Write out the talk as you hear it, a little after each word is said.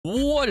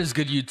What is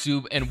good,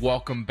 YouTube, and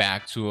welcome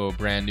back to a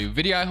brand new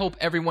video. I hope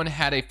everyone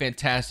had a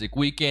fantastic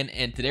weekend,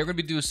 and today we're going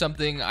to be doing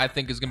something I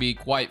think is going to be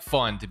quite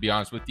fun, to be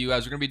honest with you,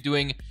 as we're going to be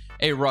doing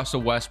a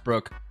Russell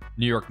Westbrook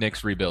New York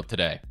Knicks rebuild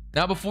today.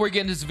 Now, before we get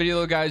into this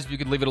video, guys, if you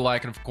could leave it a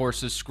like and, of course,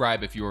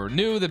 subscribe if you are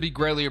new, that'd be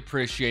greatly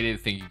appreciated.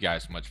 Thank you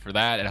guys so much for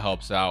that. It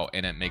helps out,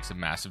 and it makes a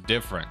massive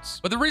difference.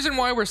 But the reason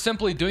why we're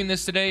simply doing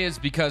this today is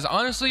because,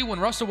 honestly,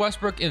 when Russell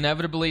Westbrook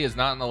inevitably is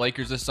not in the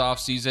Lakers this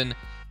offseason,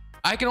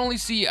 I can only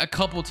see a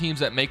couple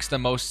teams that makes the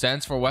most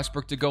sense for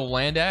Westbrook to go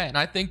land at, and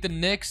I think the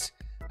Knicks,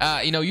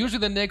 usually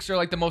the Knicks are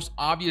like the most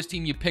obvious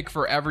team you pick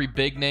for every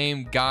big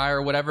name guy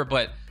or whatever,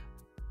 but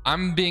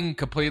I'm being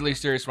completely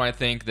serious when I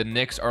think the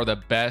Knicks are the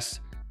best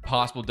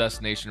possible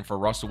destination for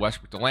Russell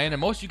Westbrook to land, and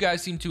most of you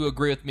guys seem to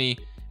agree with me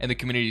in the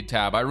community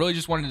tab. I really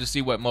just wanted to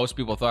see what most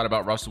people thought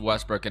about Russell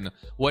Westbrook and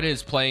what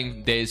his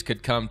playing days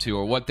could come to,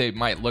 or what they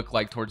might look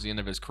like towards the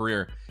end of his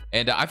career.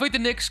 And I feel like the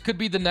Knicks could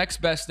be the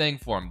next best thing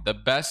for him, the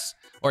best,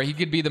 or he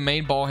could be the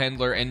main ball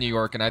handler in New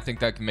York, and I think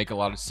that can make a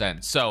lot of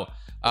sense. So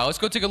let's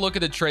go take a look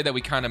at the trade that we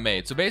kind of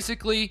made. So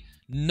basically,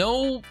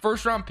 no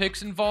first round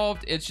picks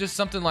involved. It's just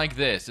something like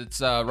this.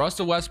 It's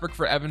Russell Westbrook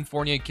for Evan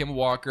Fournier, Kemba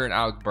Walker, and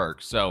Alec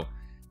Burks. So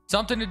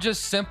something to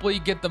just simply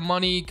get the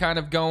money kind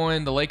of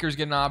going. The Lakers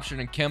get an option,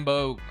 and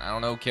Kemba, I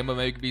don't know, Kemba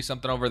maybe could be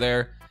something over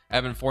there.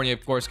 Evan Fournier,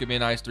 of course, could be a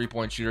nice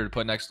three-point shooter to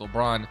put next to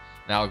LeBron. And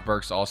Alec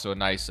Burks also a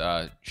nice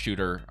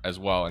shooter as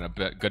well, and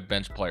a good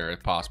bench player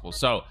if possible.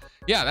 So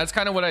yeah, that's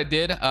kind of what I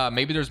did.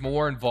 Maybe there's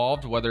more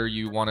involved, whether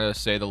you want to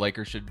say the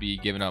Lakers should be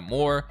giving up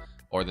more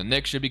or the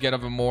Knicks should be giving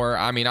up more.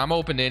 I mean, I'm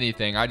open to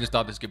anything. I just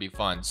thought this could be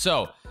fun.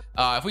 So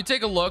if we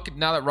take a look,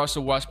 now that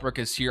Russell Westbrook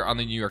is here on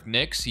the New York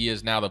Knicks, he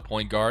is now the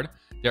point guard.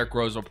 Derrick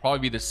Rose will probably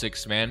be the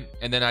sixth man.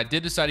 And then I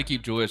did decide to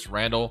keep Julius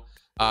Randle.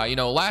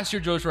 Last year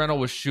Julius Randle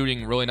was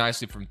shooting really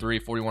nicely from three,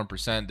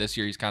 41%. This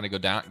year he's kind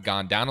of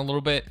gone down a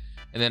little bit.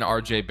 And then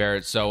RJ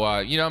Barrett.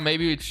 So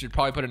maybe we should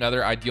probably put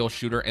another ideal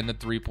shooter in the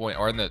 3-point,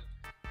 or in the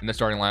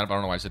starting lineup. I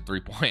don't know why I said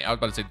 3-point. I was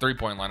about to say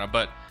 3-point lineup,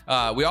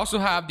 but we also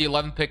have the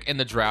 11th pick in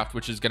the draft,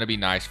 which is going to be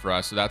nice for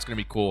us. So that's going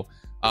to be cool.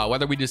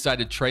 Whether we decide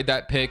to trade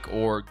that pick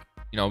or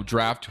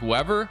draft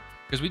whoever,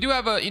 because we do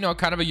have a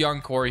kind of a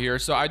young core here.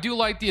 So I do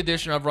like the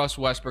addition of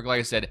Russell Westbrook, like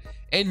I said,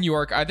 in New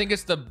York. I think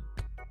it's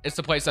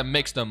the place that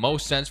makes the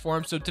most sense for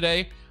him. So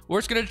today we're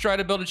just going to try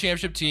to build a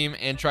championship team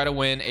and try to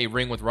win a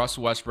ring with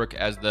Russell Westbrook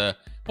as the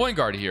point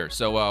guard here.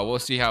 So we'll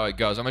see how it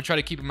goes. I'm going to try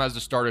to keep him as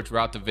the starter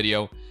throughout the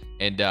video,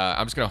 and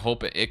I'm just going to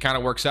hope it kind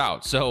of works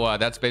out. So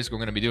that's basically what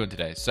we're going to be doing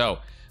today. So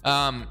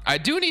I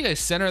do need a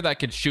center that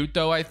can shoot,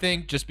 though, I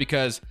think, just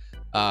because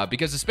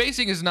the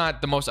spacing is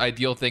not the most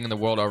ideal thing in the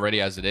world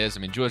already as it is. I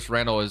mean, Julius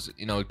Randle is,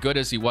 good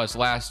as he was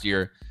last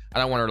year. I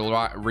don't want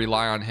to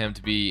rely on him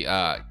to be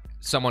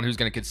someone who's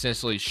going to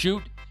consistently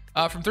shoot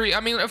from three.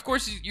 I mean, of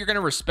course, you're going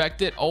to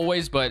respect it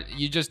always, but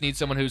you just need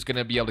someone who's going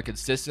to be able to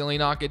consistently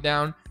knock it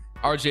down.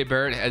 RJ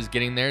Barrett is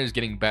getting there, is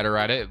getting better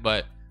at it,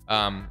 but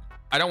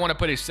I don't want to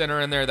put a center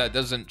in there that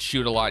doesn't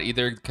shoot a lot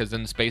either, because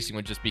then the spacing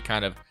would just be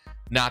kind of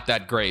not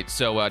that great.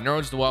 So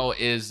Nerlens Noel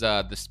is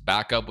this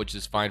backup, which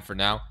is fine for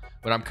now,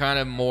 but I'm kind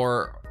of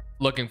more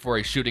looking for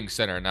a shooting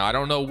center. Now, I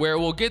don't know where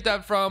we'll get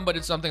that from, but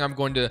it's something I'm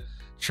going to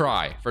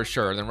try for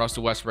sure. And then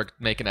Russell Westbrook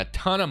making a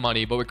ton of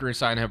money, but we can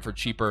resign him for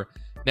cheaper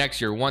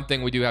next year. One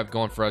thing we do have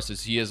going for us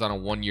is he is on a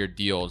one-year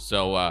deal.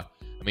 So, I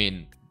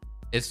mean,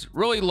 it's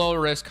really low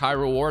risk, high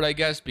reward, I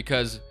guess,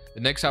 because the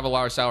Knicks have a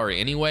lot of salary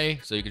anyway.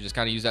 So you can just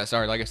kind of use that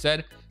salary. Like I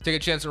said, take a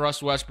chance on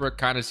Russell Westbrook,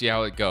 kind of see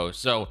how it goes.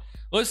 So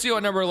let's see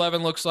what number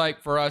 11 looks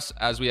like for us,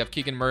 as we have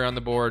Keegan Murray on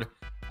the board,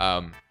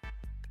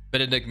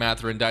 Benedict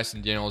Mathurin,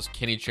 Dyson Daniels,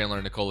 Kenny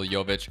Chandler, Nikola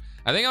Jovic.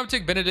 I think I'm going to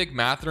take Benedict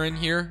Mathurin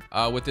here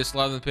with this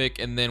 11th pick.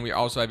 And then we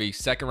also have a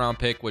second round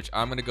pick, which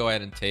I'm going to go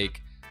ahead and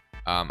take.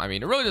 I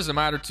mean, it really doesn't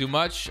matter too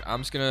much.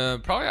 I'm just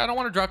going to I don't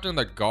want to draft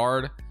another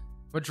guard.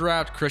 I'm going to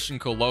draft Christian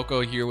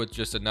Koloko here with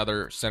just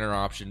another center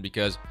option,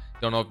 because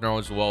don't know if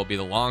Nerlens Noel will be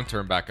the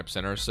long-term backup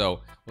center.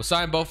 So we'll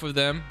sign both of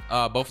them.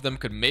 Both of them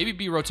could maybe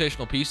be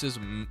rotational pieces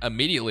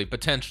immediately,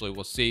 potentially.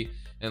 We'll see.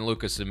 And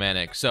Lucas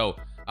Semanik. So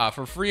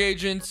for free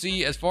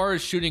agency, as far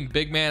as shooting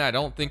big man, I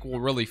don't think we'll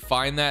really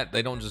find that.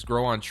 They don't just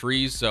grow on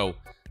trees. So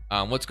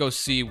let's go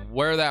see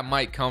where that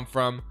might come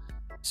from.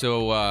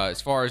 So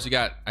as far as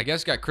I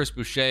guess you got Chris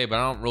Boucher, but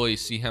I don't really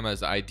see him as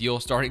the ideal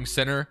starting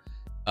center.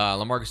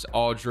 LaMarcus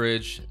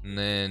Aldridge, and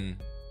then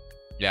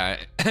yeah,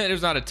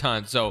 there's not a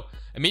ton. So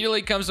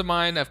immediately comes to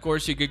mind, of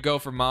course, you could go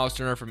for Miles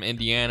Turner from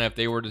Indiana if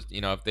they were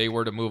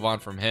to move on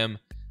from him.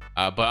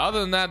 But other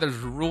than that, there's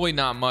really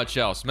not much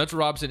else. Mitchell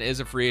Robinson is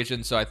a free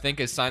agent, so I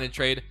think a sign and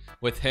trade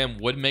with him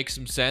would make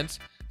some sense.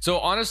 So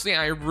honestly,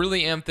 I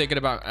really am thinking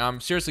about, I'm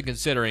seriously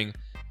considering,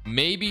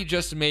 maybe,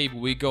 just maybe,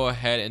 we go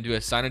ahead and do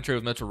a sign and trade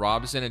with Mitchell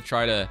Robinson and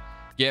try to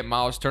get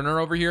Miles Turner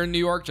over here in New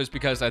York, just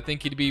because I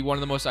think he'd be one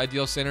of the most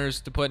ideal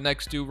centers to put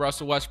next to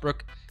Russell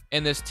Westbrook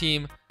in this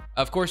team.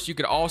 Of course, you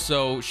could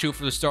also shoot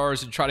for the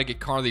stars and try to get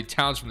Karl-Anthony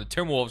Towns from the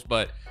Timberwolves,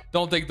 but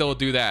don't think they'll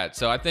do that.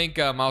 So I think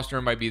Miles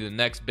Turner might be the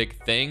next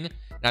big thing.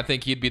 And I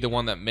think he'd be the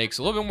one that makes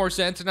a little bit more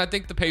sense. And I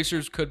think the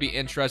Pacers could be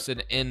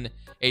interested in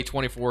a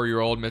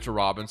 24-year-old Mitchell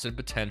Robinson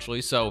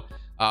potentially. So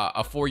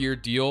a 4-year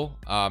deal,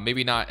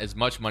 maybe not as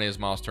much money as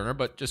Miles Turner,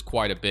 but just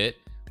quite a bit.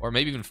 Or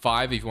maybe even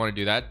 5 if you want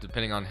to do that,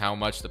 depending on how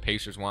much the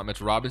Pacers want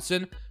Mitchell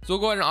Robinson. So we'll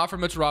go ahead and offer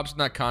Mitchell Robinson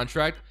that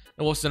contract,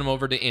 and we'll send him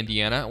over to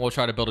Indiana, and we'll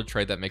try to build a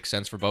trade that makes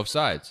sense for both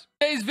sides.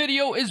 Today's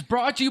video is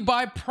brought to you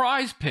by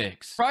Prize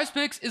Picks. Prize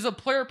Picks is a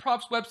player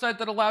props website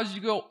that allows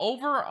you to go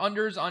over or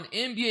unders on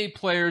NBA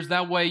players.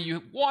 That way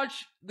you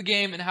watch the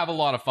game and have a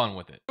lot of fun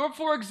with it. So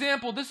for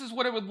example, this is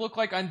what it would look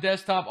like on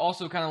desktop.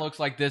 Also kind of looks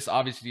like this,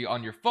 obviously,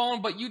 on your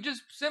phone, but you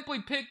just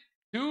simply pick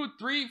 2,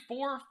 3,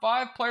 4,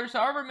 5 players,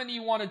 however many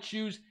you want to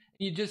choose.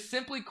 You just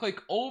simply click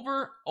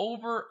over,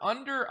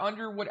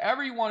 under,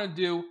 whatever you want to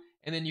do.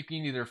 And then you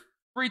can either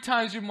 3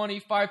 times your money,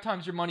 5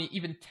 times your money,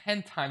 even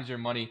 10 times your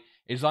money,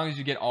 as long as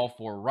you get all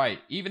 4 right.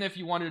 Even if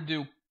you wanted to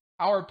do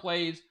power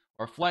plays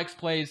or flex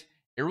plays,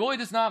 it really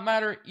does not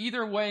matter.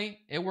 Either way,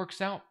 it works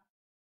out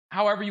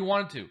however you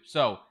want it to.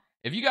 So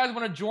if you guys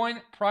want to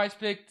join Prize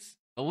Picks,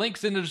 the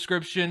link's in the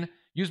description.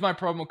 Use my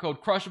promo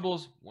code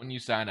Crushables when you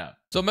sign up.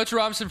 So Mitchell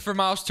Robinson for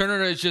Miles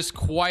Turner is just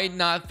quite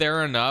not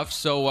there enough.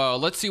 So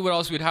let's see what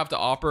else we'd have to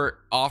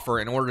offer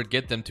in order to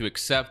get them to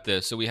accept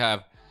this. So we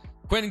have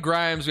Quentin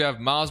Grimes, we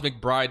have Miles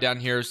McBride down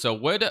here. So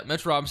would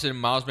Mitchell Robinson,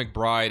 Miles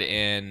McBride,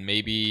 and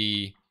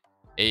maybe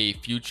a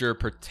future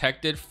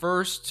protected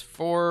first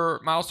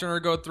for Miles Turner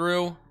to go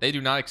through? They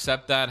do not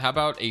accept that. How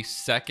about a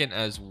second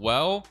as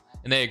well?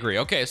 And they agree.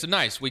 Okay, so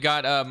nice. We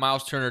got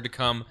Miles Turner to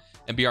come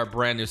and be our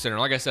brand new center.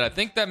 Like I said, I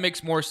think that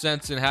makes more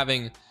sense than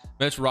having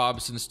Mitch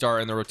Robinson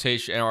start in the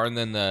rotation, and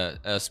then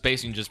the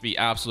spacing just be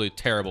absolutely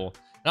terrible.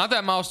 Not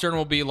that Miles Turner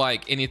will be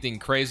like anything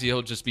crazy.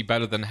 He'll just be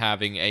better than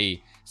having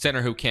a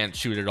center who can't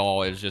shoot at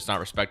all. It's just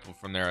not respectfable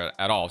from there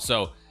at all.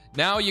 So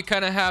now you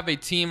kind of have a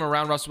team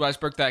around Russell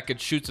Westbrook that could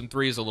shoot some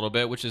threes a little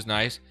bit, which is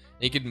nice.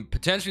 You can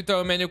potentially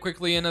throw Emmanuel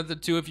quickly in at the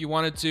 2 if you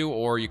wanted to,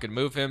 or you can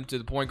move him to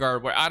the point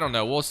guard. Where I don't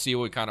know. We'll see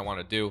what we kind of want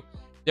to do.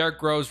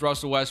 Derrick Rose,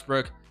 Russell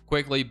Westbrook,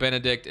 quickly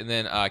Benedict, and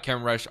then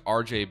Cameron Reddish,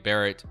 RJ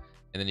Barrett,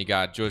 and then you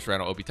got Julius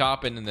Randle, Obi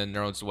Toppin, and then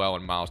Nerlens Noel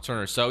and Miles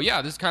Turner. So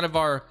yeah, this is kind of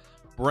our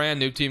brand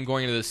new team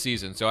going into this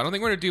season. So I don't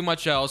think we're going to do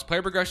much else.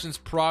 Player progression is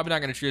probably not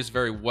going to treat us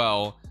very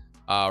well.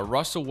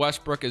 Russell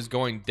Westbrook is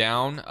going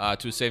down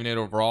to a 78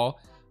 overall.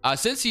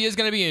 Since he is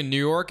going to be in New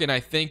York, and I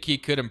think he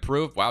could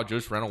improve. Wow,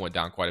 Julius Randle went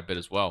down quite a bit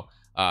as well.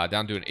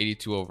 Down to an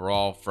 82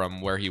 overall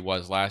from where he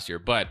was last year.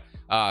 But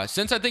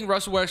since I think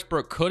Russell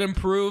Westbrook could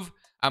improve,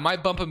 I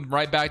might bump him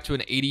right back to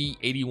an 80,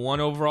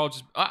 81 overall.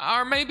 Just,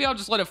 or maybe I'll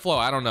just let it flow.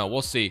 I don't know.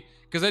 We'll see.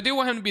 Because I do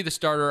want him to be the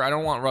starter. I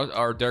don't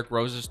want Derrick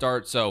Rose to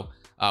start. So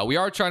we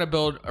are trying to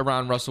build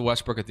around Russell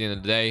Westbrook at the end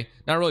of the day.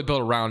 Not really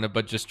build around him,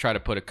 but just try to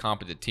put a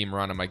competent team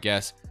around him, I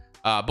guess.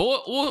 But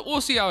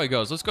we'll see how it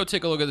goes. Let's go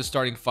take a look at the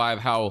starting 5,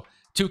 how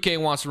 2K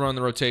wants to run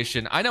the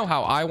rotation. I know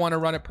how I want to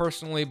run it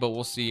personally, but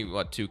we'll see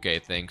what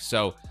 2K thinks.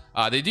 So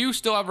they do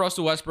still have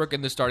Russell Westbrook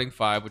in the starting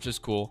 5, which is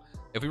cool.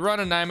 If we run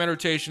a 9-man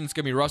rotation, it's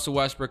going to be Russell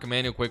Westbrook,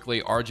 Emmanuel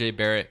Quickly, RJ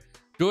Barrett,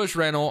 Julius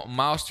Randle,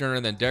 Miles Turner,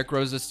 then Derrick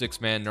Rose as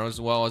 6-man, Nerlens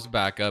Noel as a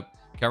backup,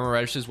 Cameron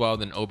Reddish as well,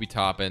 then Obi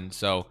Toppin.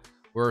 So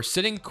we're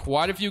sitting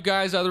quite a few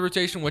guys out of the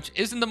rotation, which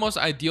isn't the most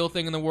ideal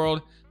thing in the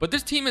world. But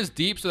this team is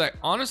deep, so that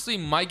honestly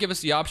might give us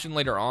the option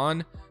later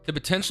on to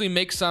potentially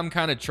make some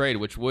kind of trade,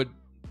 which would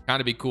kind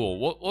of be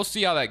cool. We'll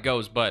see how that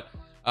goes. But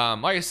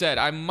like I said,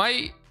 I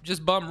might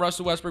just bump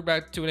Russell Westbrook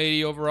back to an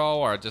 80 overall,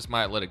 or I just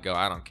might let it go.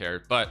 I don't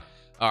care. But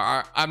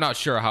I'm not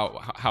sure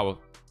how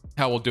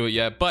we'll do it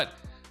yet, but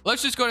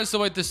let's just go ahead and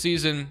simulate this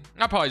season.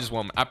 I probably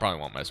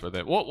won't mess with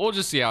it. We'll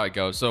just see how it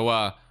goes.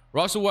 So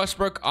Russell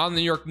Westbrook on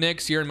the New York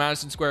Knicks here in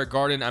Madison Square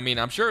Garden. I mean,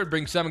 I'm sure it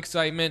brings some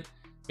excitement.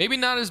 Maybe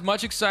not as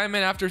much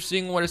excitement after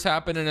seeing what has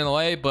happened in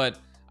LA, but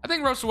I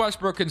think Russell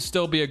Westbrook can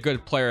still be a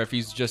good player if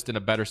he's just in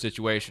a better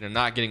situation and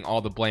not getting all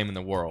the blame in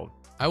the world.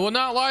 I will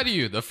not lie to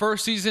you. The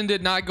first season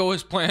did not go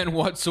as planned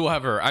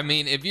whatsoever. I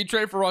mean, if you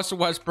trade for Russell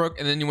Westbrook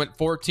and then you went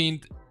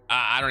 14th,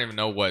 I don't even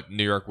know what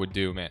New York would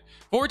do, man.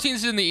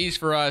 14th in the East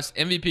for us.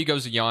 MVP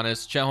goes to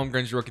Giannis. Chet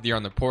Holmgren's Rookie of the Year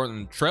on the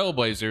Portland Trail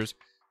Blazers.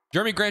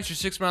 Jeremy Grant's your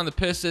 6th man on the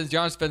Pistons.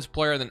 Giannis Defensive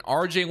Player. Then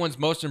RJ wins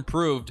Most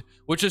Improved,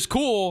 which is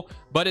cool,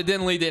 but it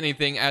didn't lead to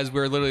anything as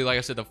we're literally, like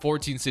I said, the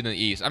 14th seed in the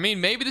East. I mean,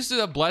 maybe this is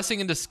a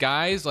blessing in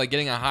disguise. Like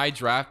getting a high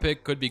draft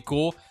pick could be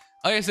cool.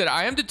 Like I said,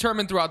 I am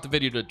determined throughout the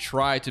video to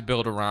try to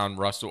build around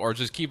Russell, or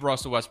just keep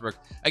Russell Westbrook.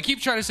 I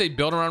keep trying to say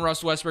build around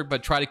Russell Westbrook,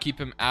 but try to keep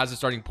him as a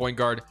starting point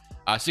guard.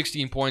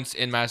 16 points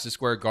in Madison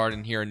Square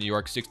Garden here in New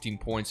York, 16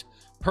 points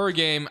per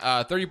game,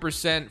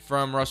 30%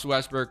 from Russell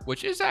Westbrook,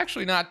 which is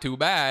actually not too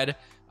bad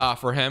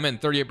for him, and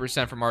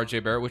 38% from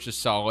RJ Barrett, which is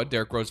solid.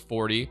 Derrick Rose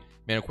 40,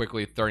 Emmanuel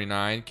Quickly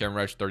 39, Cameron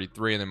Reddish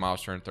 33, and then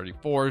Miles Turner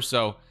 34.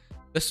 So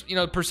this,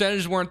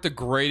 percentages weren't the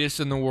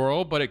greatest in the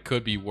world, but it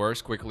could be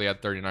worse. Quickly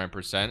at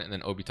 39%, and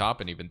then Obi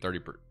Toppin even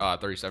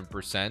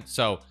 37%.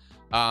 So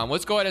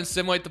let's go ahead and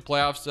simulate the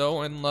playoffs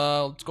though, and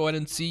let's go ahead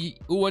and see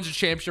who wins the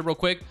championship real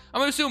quick. I'm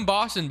gonna assume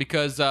Boston,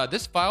 because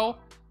this file,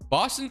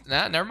 Boston,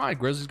 never mind,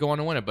 Grizzlies go on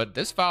to win it, but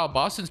this file,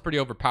 Boston's pretty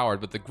overpowered,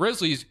 but the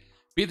Grizzlies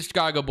beat the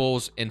Chicago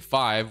Bulls in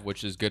 5,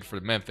 which is good for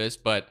Memphis.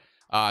 But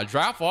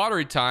draft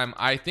lottery time,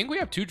 I think we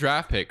have 2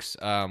 draft picks.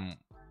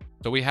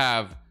 So we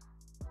have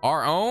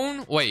our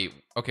own. Wait,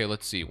 okay,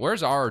 let's see.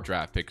 Where's our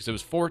draft pick? Because it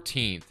was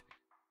 14th.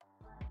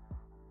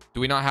 Do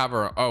we not have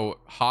our... Oh,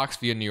 Hawks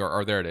via New York.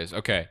 Oh, there it is.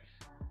 Okay.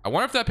 I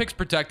wonder if that pick's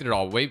protected at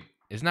all. Wait,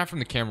 isn't that from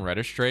the Cameron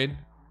Reddish trade?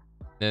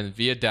 Then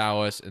via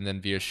Dallas and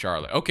then via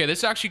Charlotte. Okay,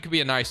 this actually could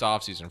be a nice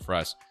offseason for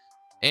us.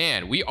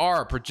 And we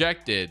are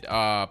projected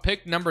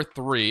pick number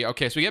 3.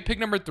 Okay, so we get pick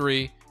number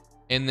 3.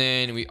 And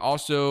then we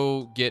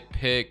also get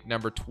pick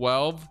number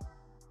 12.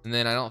 And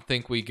then I don't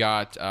think we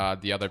got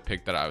the other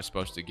pick that I was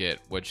supposed to get,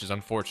 which is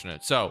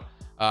unfortunate. So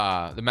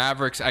the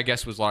Mavericks, I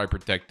guess, was lottery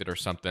protected or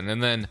something.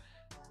 And then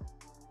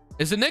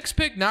is the Knicks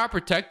pick not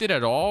protected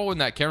at all in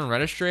that Cameron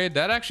Reddish trade?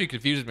 That actually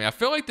confuses me. I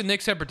feel like the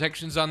Knicks have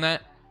protections on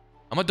that.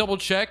 I'm gonna double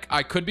check.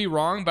 I could be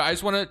wrong, but I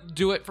just want to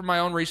do it for my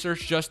own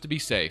research just to be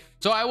safe.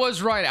 So I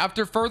was right.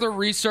 After further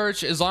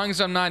research, as long as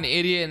I'm not an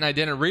idiot and I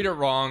didn't read it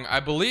wrong, I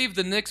believe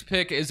the Knicks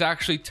pick is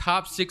actually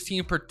top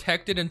 16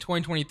 protected in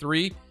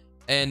 2023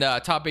 and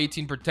top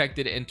 18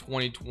 protected in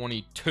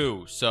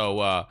 2022.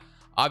 So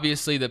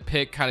obviously the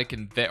pick kind of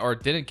convey or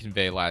didn't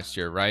convey last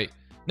year, right?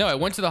 No, it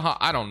went to the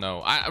I don't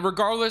know.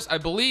 Regardless, I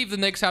believe the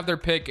Knicks have their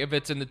pick if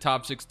it's in the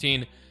top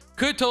 16.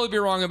 Could totally be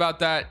wrong about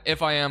that.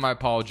 If I am, I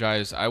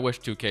apologize. I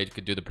wish 2K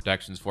could do the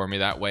protections for me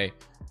that way.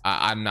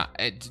 I'm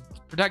not.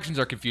 Protections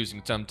are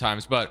confusing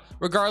sometimes, but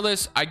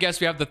regardless, I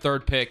guess we have the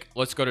 3rd pick.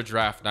 Let's go to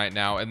draft night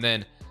now. And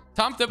then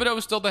Tom Thibodeau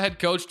is still the head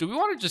coach. Do we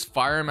want to just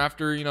fire him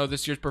after, you know,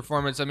 this year's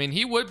performance? I mean,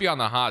 he would be on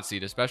the hot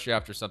seat, especially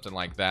after something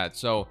like that.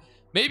 So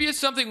maybe it's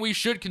something we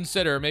should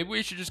consider. Maybe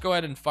we should just go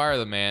ahead and fire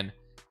the man.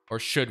 Or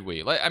should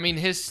we? I mean,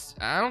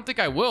 I don't think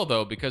I will,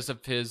 though, because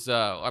of his,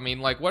 I mean,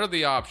 like, what are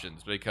the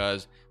options?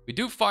 Because we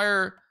do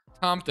fire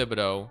Tom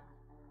Thibodeau.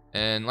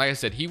 And like I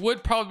said, he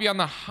would probably be on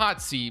the hot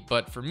seat.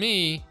 But for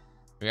me,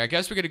 I mean, I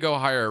guess we're going to go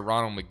hire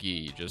Ronald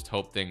McGee. Just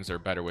hope things are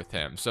better with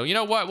him. So, you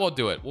know what? We'll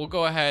do it. We'll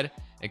go ahead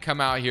and come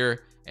out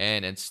here.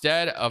 And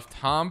instead of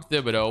Tom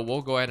Thibodeau,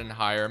 we'll go ahead and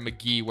hire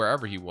McGee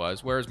wherever he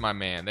was. Where's my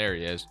man? There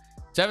he is.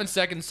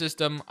 7-second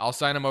system. I'll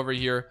sign him over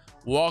here.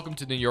 Welcome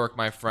to New York,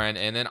 my friend.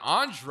 And then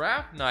on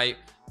draft night,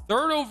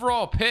 3rd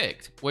overall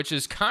picked, which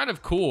is kind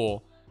of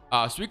cool.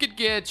 So we could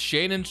get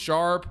Shaedon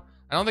Sharpe.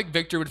 I don't think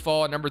Victor would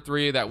fall at number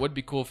 3. That would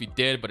be cool if he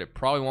did, but it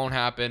probably won't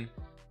happen.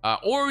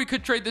 Or we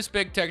could trade this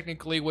pick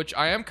technically, which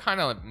I am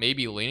kind of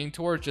maybe leaning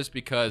towards just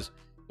because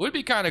it would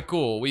be kind of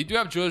cool. We do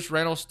have Julius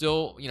Randle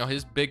still, you know,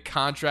 his big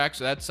contract.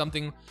 So that's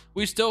something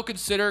we still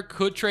consider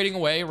could trading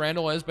away.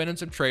 Randle has been in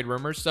some trade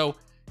rumors. So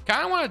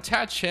kind of want to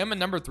attach him and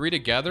number 3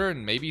 together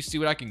and maybe see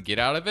what I can get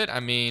out of it. I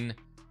mean,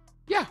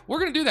 yeah, we're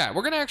going to do that.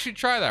 We're going to actually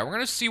try that. We're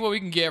going to see what we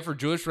can get for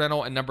Julius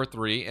Randle and number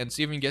 3 and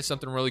see if we can get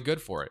something really good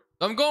for it.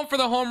 So I'm going for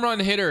the home run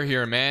hitter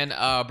here, man.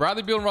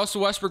 Bradley Beal and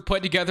Russell Westbrook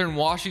played together in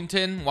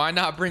Washington. Why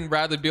not bring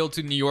Bradley Beal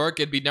to New York?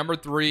 It'd be number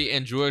 3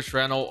 and Julius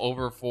Randle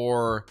over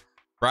for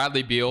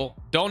Bradley Beal.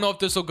 Don't know if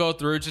this will go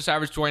through. Just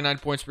averaged 29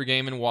 points per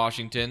game in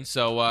Washington.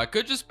 So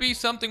could just be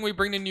something we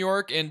bring to New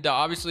York. And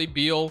obviously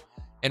Beal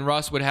and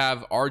Russ would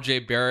have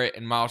RJ Barrett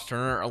and Miles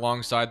Turner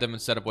alongside them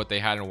instead of what they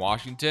had in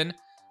Washington.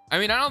 I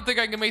mean, I don't think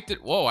I can make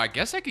that. Whoa, I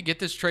guess I could get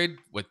this trade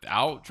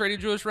without trading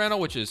Julius Randle,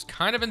 which is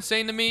kind of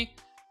insane to me.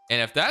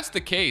 And if that's the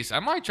case,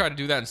 I might try to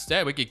do that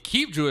instead. We could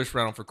keep Julius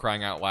Randle for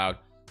crying out loud.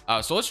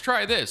 So let's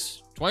try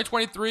this.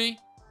 2023,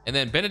 and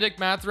then Benedict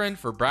Mathurin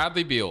for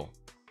Bradley Beal.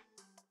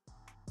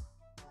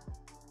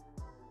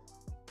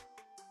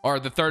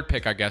 Or the 3rd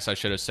pick, I guess I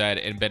should have said.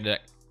 And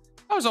Benedict.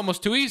 That was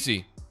almost too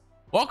easy.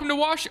 Welcome to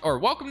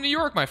welcome to New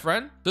York, my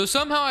friend. So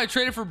somehow I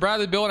traded for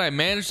Bradley Beal and I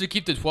managed to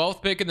keep the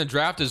 12th pick in the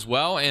draft as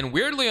well. And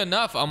weirdly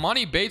enough,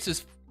 Amani Bates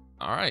is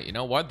all right. You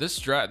know what? This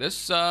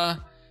is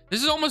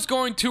almost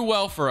going too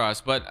well for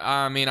us, but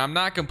I mean, I'm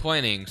not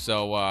complaining.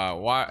 So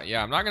why?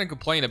 Yeah, I'm not gonna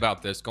complain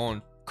about this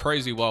going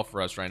crazy well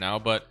for us right now.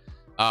 But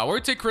we're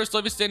gonna take Chris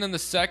Livingston in the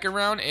 2nd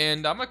round,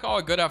 and I'm gonna call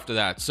it good after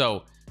that.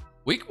 So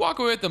we can walk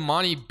away with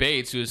Amani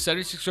Bates, who is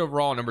 76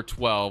 overall, number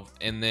 12,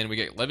 and then we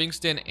get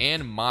Livingston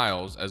and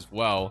Miles as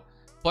well.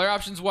 Player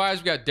options wise,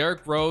 we got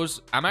Derrick Rose.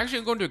 I'm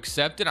actually going to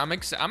accept it. I'm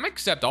gonna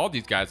accept all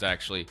these guys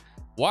actually.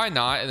 Why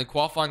not? And the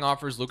qualifying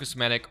offers Lucas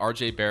Medic,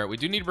 RJ Barrett. We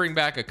do need to bring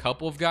back a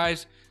couple of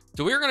guys.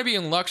 So we are going to be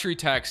in luxury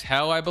tax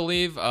hell, I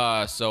believe.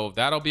 So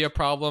that'll be a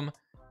problem.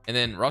 And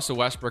then Russell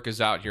Westbrook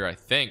is out here, I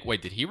think.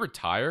 Wait, did he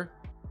retire?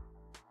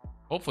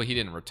 Hopefully he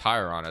didn't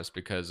retire on us,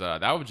 because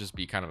that would just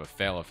be kind of a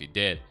fail if he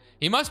did.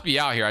 He must be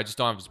out here. I just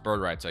don't have his bird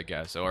rights, I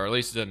guess. Or at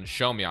least it doesn't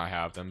show me I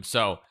have them.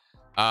 So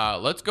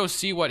let's go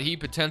see what he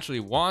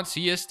potentially wants.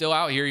 He is still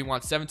out here. He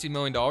wants $17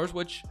 million,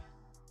 which,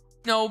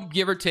 you know,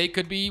 give or take,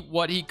 could be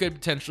what he could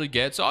potentially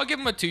get. So I'll give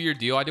him a 2-year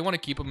deal. I do want to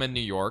keep him in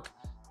New York.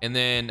 And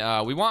then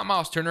we want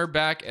Miles Turner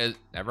back as...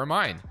 Never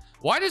mind.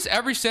 Why does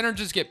every center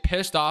just get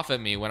pissed off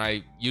at me when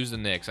I use the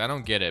Knicks? I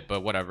don't get it,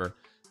 but whatever.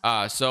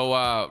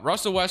 So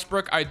Russell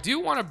Westbrook. I do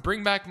want to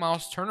bring back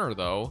Miles Turner,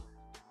 though.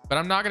 But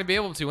I'm not going to be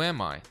able to, am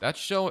I? That's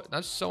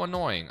so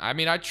annoying. I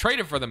mean, I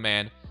traded for the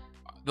man.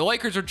 The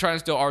Lakers are trying to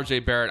steal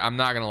RJ Barrett. I'm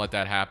not going to let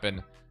that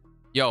happen.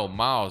 Yo,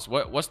 Miles,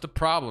 what's the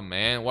problem,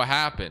 man? What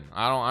happened?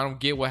 I don't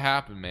get what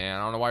happened, man.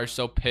 I don't know why you're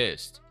so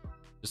pissed.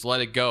 Just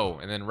let it go.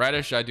 And then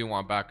Reddish, I do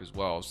want back as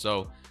well.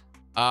 So,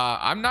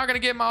 I'm not gonna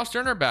get Miles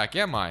Turner back,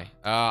 am I?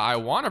 I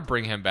want to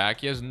bring him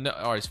back. He has no,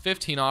 oh, he's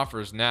 15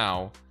 offers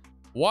now.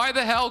 Why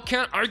the hell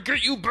can't I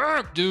get you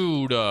back,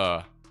 dude?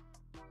 Well,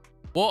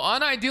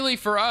 unideally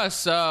for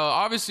us,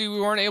 obviously we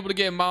weren't able to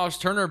get Miles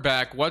Turner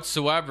back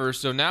whatsoever.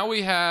 So now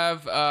we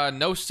have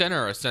no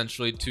center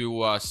essentially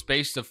to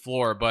space the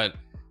floor. But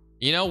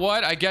you know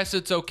what? I guess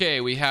it's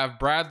okay. We have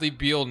Bradley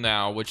Beal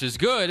now, which is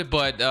good.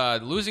 But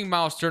losing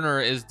Miles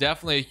Turner is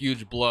definitely a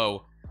huge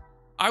blow.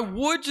 I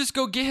would just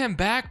go get him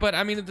back, but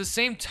I mean, at the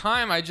same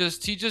time,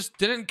 he just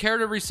didn't care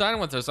to re-sign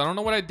with us. I don't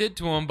know what I did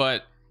to him,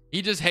 but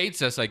he just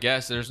hates us, I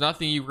guess. There's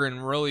nothing you can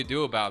really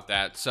do about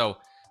that. So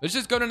let's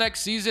just go to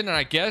next season, and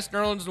I guess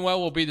Nerlens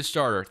Noel will be the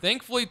starter.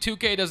 Thankfully,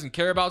 2K doesn't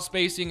care about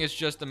spacing. It's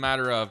just a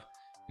matter of,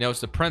 you know, it's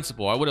the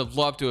principle. I would have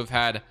loved to have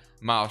had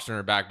Miles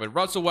Turner back, but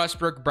Russell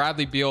Westbrook,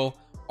 Bradley Beal,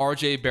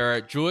 RJ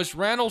Barrett, Julius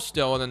Randle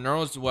still, and then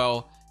Nerlens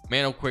Noel,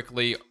 Mano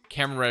Quickly,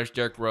 Cameron Reddish,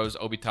 Derrick Rose,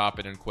 Obi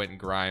Toppin, and Quentin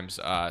Grimes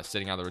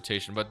sitting on the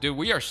rotation. But dude,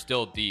 we are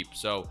still deep.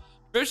 So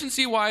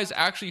efficiency wise,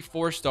 actually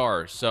 4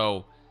 stars.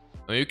 So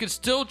I mean, you could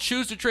still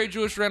choose to trade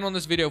Julius Randle in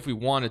this video if we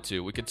wanted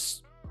to. We could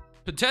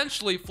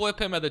potentially flip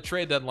him at the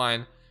trade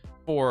deadline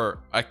for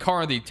a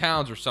Karl-Anthony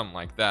Towns or something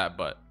like that,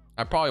 but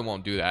I probably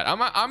won't do that.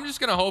 I'm just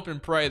gonna hope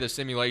and pray the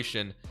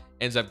simulation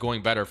ends up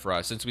going better for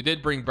us, since we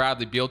did bring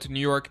Bradley Beal to New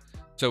York.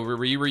 So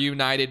we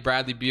reunited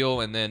Bradley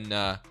Beal and then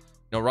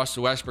you know,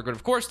 Russell Westbrook. But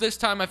of course, this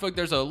time I feel like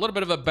there's a little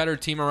bit of a better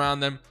team around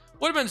them.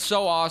 Would have been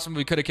so awesome if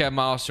we could have kept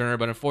Miles Turner,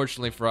 but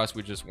unfortunately for us,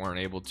 we just weren't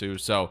able to.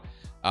 So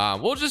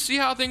we'll just see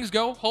how things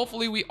go.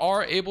 Hopefully we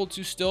are able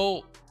to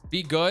still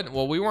be good.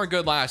 Well, we weren't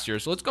good last year,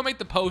 so let's go make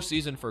the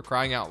postseason, for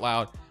crying out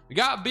loud. We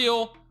got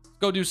Beal. Let's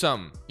go do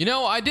something. You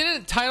know, I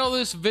didn't title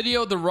this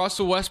video the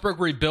Russell Westbrook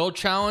Rebuild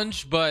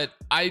Challenge, but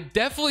I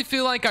definitely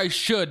feel like I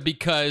should,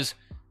 because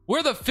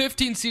we're the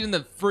 15th seed in the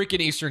freaking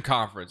Eastern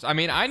Conference. I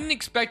mean, I didn't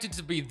expect it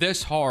to be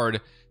this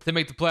hard to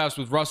make the playoffs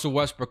with Russell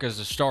Westbrook as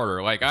a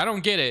starter. Like, I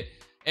don't get it.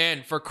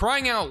 And for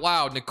crying out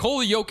loud,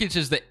 Nikola Jokic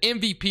is the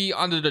MVP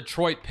on the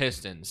Detroit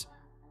Pistons.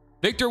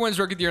 Victor wins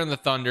Rookie of the Year on the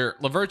Thunder.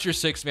 LeVert's your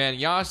 6th man.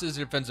 Giannis is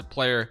a defensive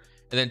player.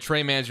 And then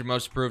Trey Mann's your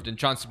most improved. And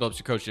Chauncey Billups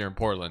your coach here in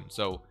Portland.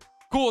 So,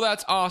 cool.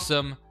 That's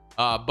awesome.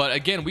 But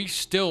again, we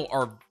still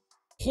are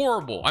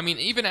horrible. I mean,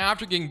 even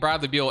after getting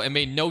Bradley Beal, it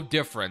made no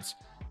difference.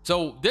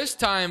 So this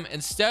time,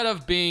 instead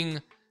of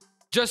being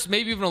just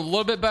maybe even a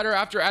little bit better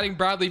after adding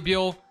Bradley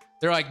Beal,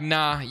 they're like,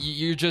 nah,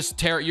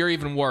 you're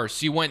even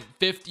worse. You went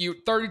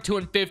 32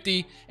 and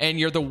 50, and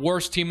you're the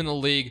worst team in the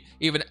league.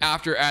 Even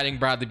after adding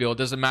Bradley Beal, it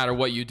doesn't matter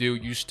what you do,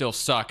 you still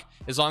suck.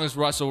 As long as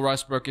Russell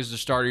Westbrook is the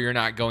starter, you're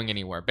not going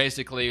anywhere.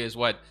 Basically, is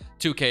what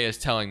 2K is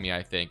telling me.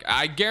 I think.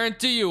 I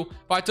guarantee you,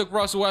 if I took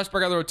Russell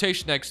Westbrook out of the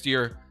rotation next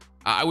year,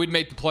 I would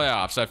make the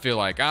playoffs. I feel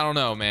like. I don't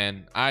know,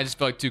 man. I just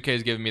feel like 2K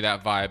is giving me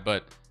that vibe,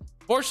 but.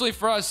 Fortunately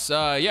for us,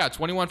 yeah,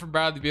 21 from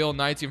Bradley Beal,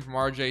 19 from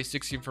RJ,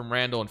 16 from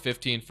Randall, and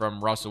 15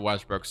 from Russell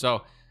Westbrook.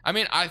 So, I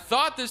mean, I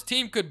thought this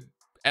team could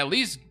at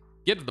least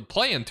get to the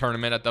play-in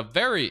tournament at the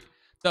very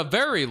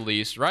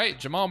least, right?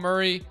 Jamal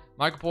Murray,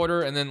 Michael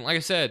Porter, and then, like I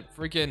said,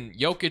 freaking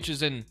Jokic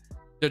is in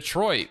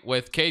Detroit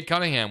with Cade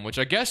Cunningham, which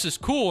I guess is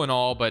cool and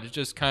all, but it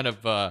just kind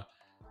of that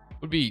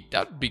would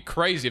be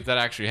crazy if that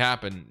actually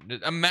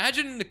happened.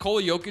 Imagine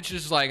Nikola Jokic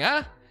is like,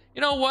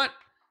 you know what?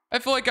 I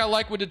feel like I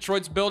like what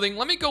Detroit's building.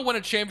 Let me go win a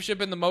championship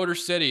in the Motor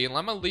City, and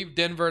I'm going to leave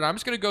Denver, and I'm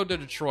just going to go to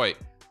Detroit.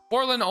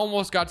 Portland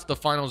almost got to the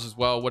finals as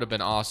well. Would have been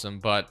awesome,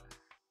 but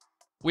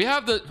we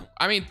have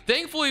I mean,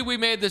 thankfully we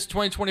made this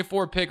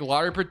 2024 pick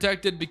lottery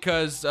protected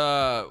because,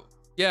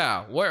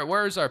 yeah,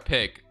 where is our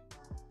pick?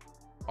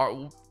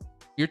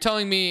 You're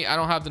telling me I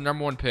don't have the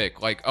 #1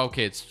 pick. Like,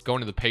 okay, it's going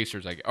to the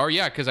Pacers. Oh,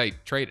 yeah, because I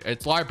traded.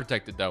 It's lottery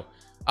protected, though.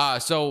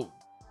 So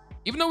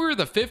even though we were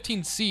the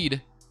 15th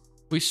seed,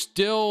 we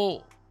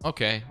still...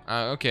 Okay.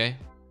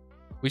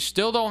 We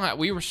still don't have...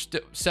 We were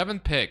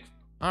 7th pick.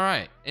 All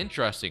right.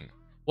 Interesting.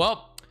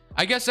 Well,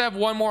 I guess I have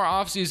one more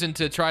offseason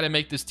to try to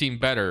make this team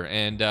better.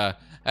 And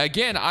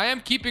again, I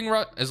am keeping...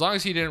 As long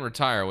as he didn't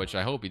retire, which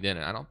I hope he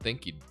didn't. I don't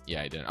think he...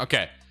 Yeah, he didn't.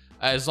 Okay.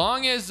 As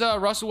long as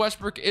Russell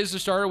Westbrook is the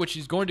starter, which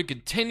he's going to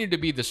continue to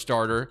be the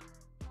starter,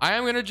 I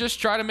am going to just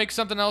try to make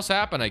something else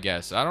happen, I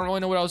guess. I don't really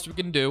know what else we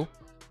can do.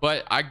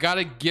 But I got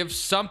to give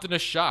something a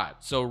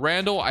shot. So,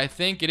 Randall, I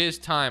think it is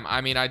time. I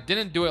mean, I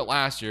didn't do it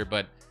last year,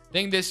 but I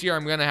think this year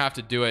I'm going to have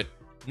to do it.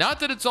 Not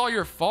that it's all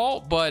your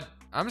fault, but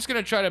I'm just going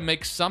to try to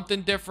make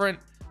something different.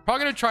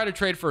 Probably going to try to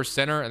trade for a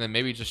center and then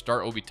maybe just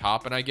start Obi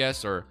Toppin, I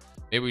guess. Or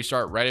maybe we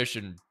start Reddish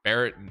and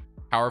Barrett and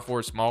power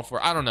forward, small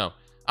forward. I don't know.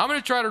 I'm going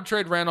to try to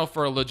trade Randall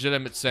for a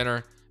legitimate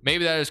center.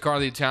 Maybe that is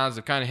Karl-Anthony Towns.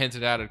 I've kind of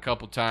hinted at it a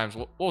couple times.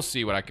 We'll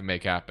see what I can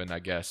make happen, I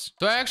guess.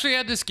 So I actually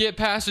had to skip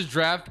past his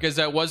draft because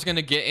I wasn't going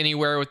to get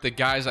anywhere with the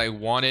guys I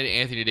wanted.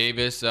 Anthony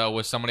Davis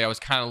was somebody I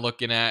was kind of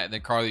looking at, and then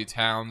Karl-Anthony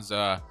Towns.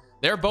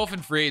 They're both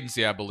in free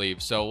agency, I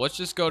believe. So let's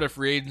just go to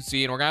free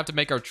agency, and we're going to have to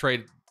make our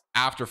trade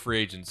after free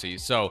agency.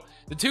 So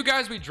the two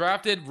guys we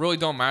drafted really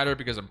don't matter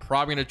because I'm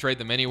probably going to trade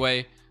them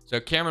anyway. So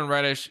Cameron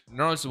Reddish,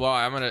 notice well,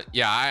 I'm going to,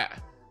 yeah,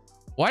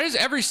 why does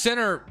every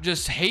center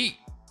just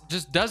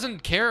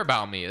doesn't care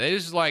about me? They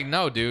just like,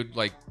 no, dude,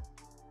 like,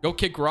 go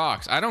kick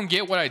rocks. I don't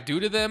get what I do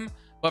to them,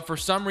 but for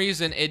some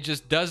reason it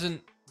just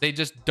doesn't, they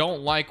just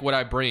don't like what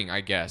I bring,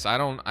 I guess. I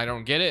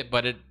don't get it,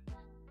 but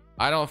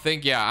I don't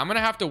think, yeah, I'm going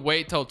to have to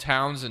wait till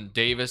Towns and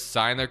Davis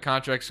sign their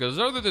contracts because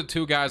those are the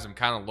two guys I'm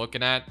kind of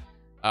looking at.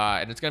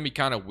 And it's going to be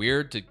kind of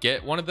weird to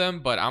get one of them,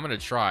 but I'm going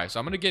to try. So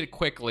I'm going to get it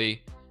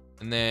quickly.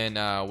 And then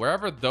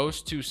wherever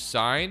those two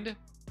signed,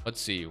 let's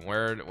see,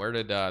 where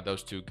did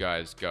those two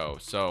guys go?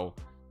 So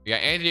we got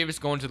Anthony Davis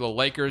going to the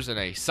Lakers and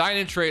a sign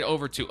and trade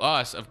over to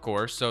us, of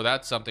course. So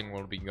that's something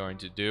we'll be going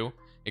to do.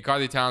 And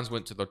Karl Towns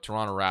went to the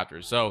Toronto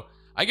Raptors. So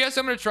I guess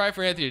I'm going to try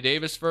for Anthony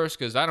Davis first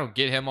because I don't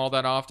get him all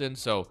that often.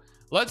 So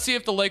let's see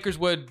if the Lakers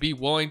would be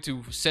willing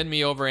to send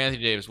me over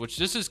Anthony Davis, which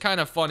this is kind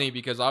of funny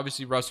because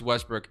obviously Russell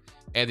Westbrook,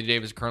 Anthony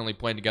Davis are currently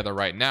playing together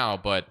right now,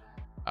 but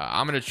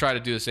I'm going to try to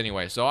do this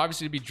anyway. So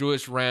obviously it'd be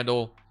Julius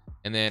Randle,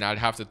 and then I'd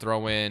have to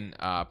throw in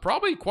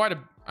probably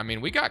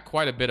we got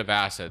quite a bit of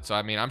assets. So,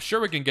 I mean, I'm sure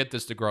we can get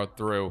this to grow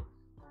through.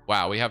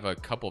 Wow, we have a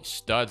couple of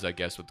studs, I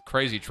guess, with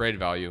crazy trade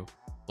value.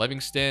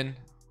 Livingston,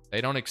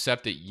 they don't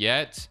accept it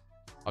yet.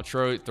 I'll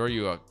throw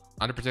you a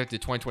unprotected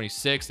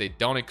 2026. They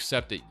don't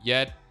accept it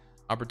yet.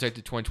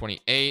 Unprotected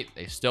 2028.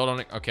 They still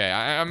don't. Okay,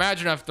 I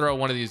imagine if I throw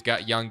one of these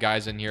young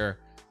guys in here,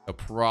 they'll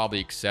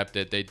probably accept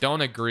it. They don't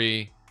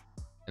agree.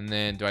 And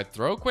then do I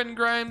throw Quentin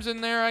Grimes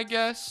in there, I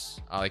guess?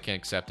 Oh, they can't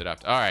accept it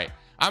after. All right.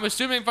 I'm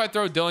assuming if I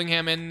throw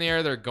Dillingham in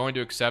there, they're going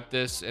to accept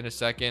this in a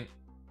second.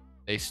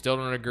 They still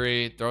don't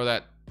agree. Throw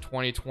that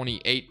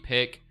 2028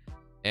 pick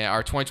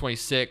or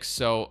 2026.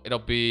 So it'll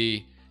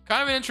be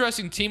kind of an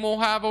interesting team we'll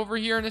have over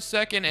here in a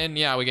second. And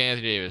yeah, we got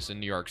Anthony Davis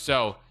in New York.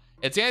 So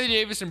it's Anthony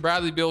Davis and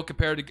Bradley Beal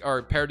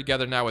paired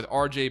together now with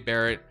RJ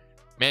Barrett,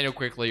 Manuel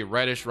Quickley,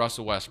 Reddish,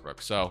 Russell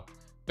Westbrook. So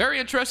very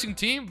interesting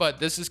team, but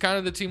this is kind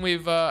of the team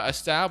we've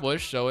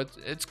established. So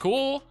it's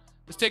cool.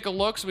 Let's take a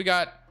look. So we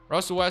got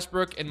Russell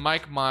Westbrook and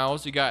Mike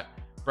Miles. You got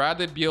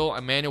Bradley Beal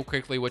and Manuel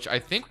Quickley, which I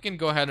think we can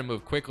go ahead and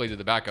move quickly to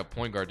the backup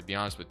point guard, to be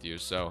honest with you.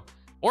 So,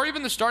 or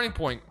even the starting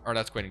point, or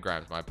that's Quentin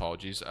Grimes, my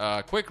apologies.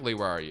 Quickly,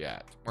 where are you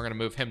at? We're going to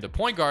move him to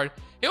point guard.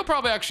 He'll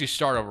probably actually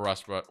start over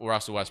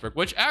Russell Westbrook,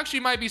 which actually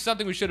might be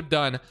something we should have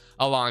done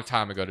a long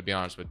time ago, to be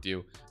honest with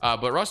you.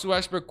 But Russell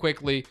Westbrook,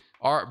 Quickly,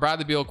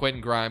 Bradley Beal, Quentin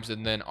Grimes,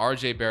 and then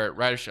RJ Barrett,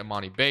 Reddish,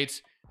 Amani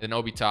Bates, and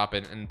Obi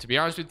Toppin. And to be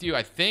honest with you,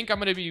 I think I'm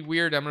going to be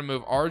weird. I'm going to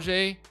move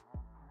RJ.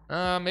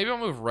 Maybe I'll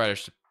move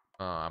Reddish.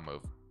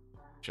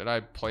 Should I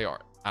play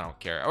art? I don't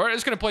care. We're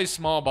just going to play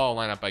small ball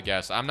lineup, I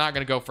guess. I'm not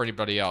going to go for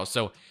anybody else.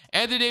 So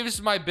Anthony Davis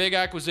is my big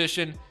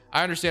acquisition.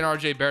 I understand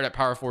RJ Barrett at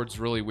power forward is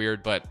really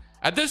weird, but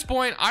at this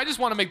point, I just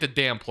want to make the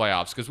damn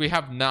playoffs because we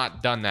have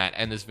not done that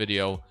in this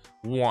video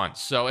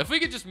once. So if we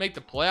could just make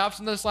the playoffs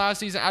in this last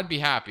season, I'd be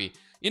happy.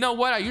 You know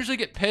what? I usually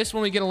get pissed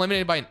when we get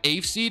eliminated by an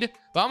 8th seed,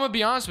 but I'm going to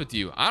be honest with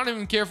you. I don't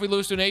even care if we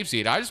lose to an 8th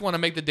seed. I just want to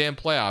make the damn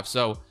playoffs.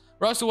 So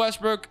Russell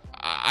Westbrook,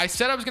 I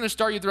said I was going to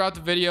start you throughout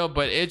the video,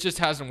 but it just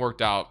hasn't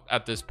worked out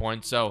at this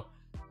point. So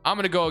I'm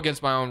going to go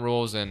against my own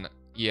rules. And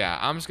yeah,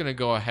 I'm just going to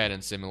go ahead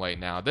and simulate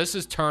now. This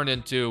has turned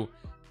into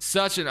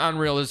such an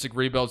unrealistic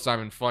rebuild. It's not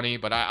even funny,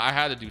 but I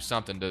had to do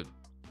something to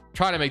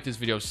try to make this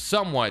video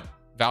somewhat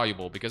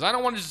valuable because I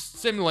don't want to just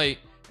simulate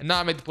and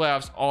not make the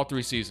playoffs all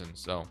 3 seasons.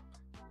 So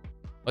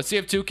let's see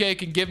if 2K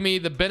can give me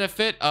the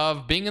benefit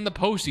of being in the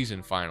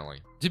postseason finally.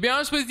 To be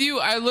honest with you,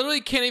 I literally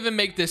can't even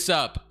make this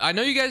up. I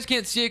know you guys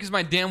can't see it because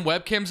my damn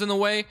webcam's in the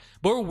way,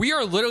 but we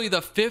are literally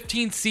the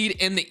 15th seed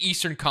in the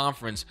Eastern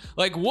Conference.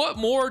 Like, what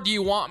more do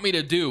you want me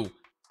to do?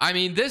 I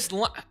mean,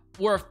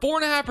 we're a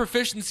 4.5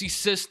 proficiency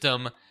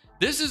system.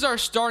 This is our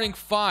starting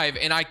 5,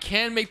 and I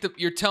can make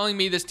you're telling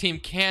me this team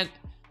can't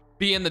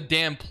be in the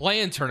damn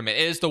play-in tournament.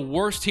 It is the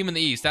worst team in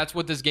the East. That's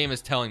what this game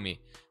is telling me.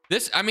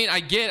 I mean,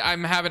 I get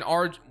I'm having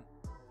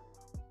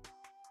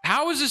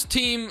how is this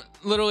team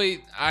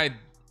literally, I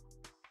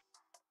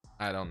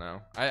don't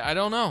know. I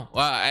don't know.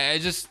 I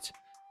just,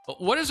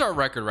 what is our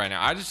record right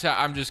now?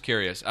 I'm just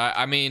curious.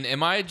 I mean,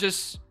 am I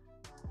just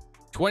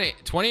 28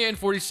 and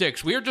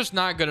 46? We are just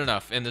not good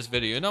enough in this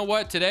video. You know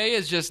what? Today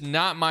is just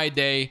not my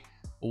day.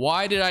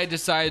 Why did I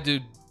decide to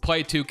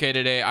play 2K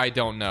today? I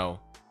don't know.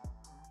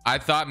 I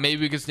thought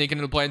maybe we could sneak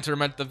into the play-in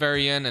tournament at the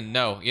very end, and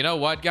no. You know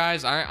what,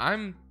 guys?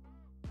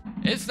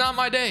 It's not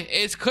my day.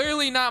 It's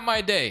clearly not my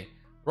day.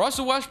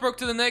 Russell Westbrook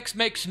to the Knicks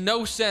makes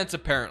no sense,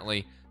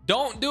 apparently.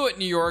 Don't do it,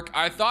 New York.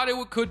 I thought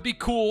it could be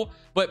cool,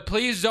 but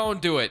please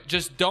don't do it.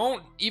 Just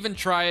don't even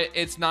try it.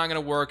 It's not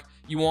going to work.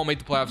 You won't make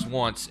the playoffs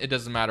once. It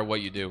doesn't matter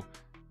what you do.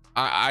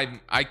 I'm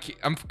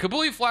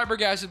completely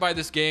flabbergasted by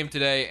this game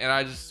today,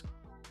 and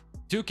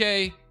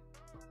 2K,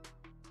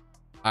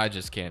 I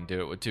just can't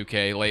do it with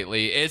 2K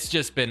lately. It's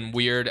just been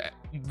weird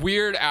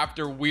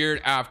after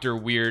weird after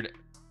weird.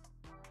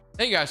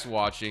 Thank you guys for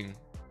watching.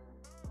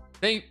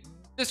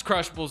 This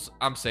Crushables,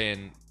 I'm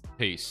saying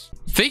peace.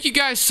 Thank you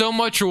guys so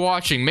much for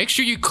watching. Make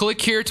sure you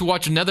click here to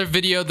watch another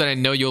video that I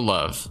know you'll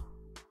love.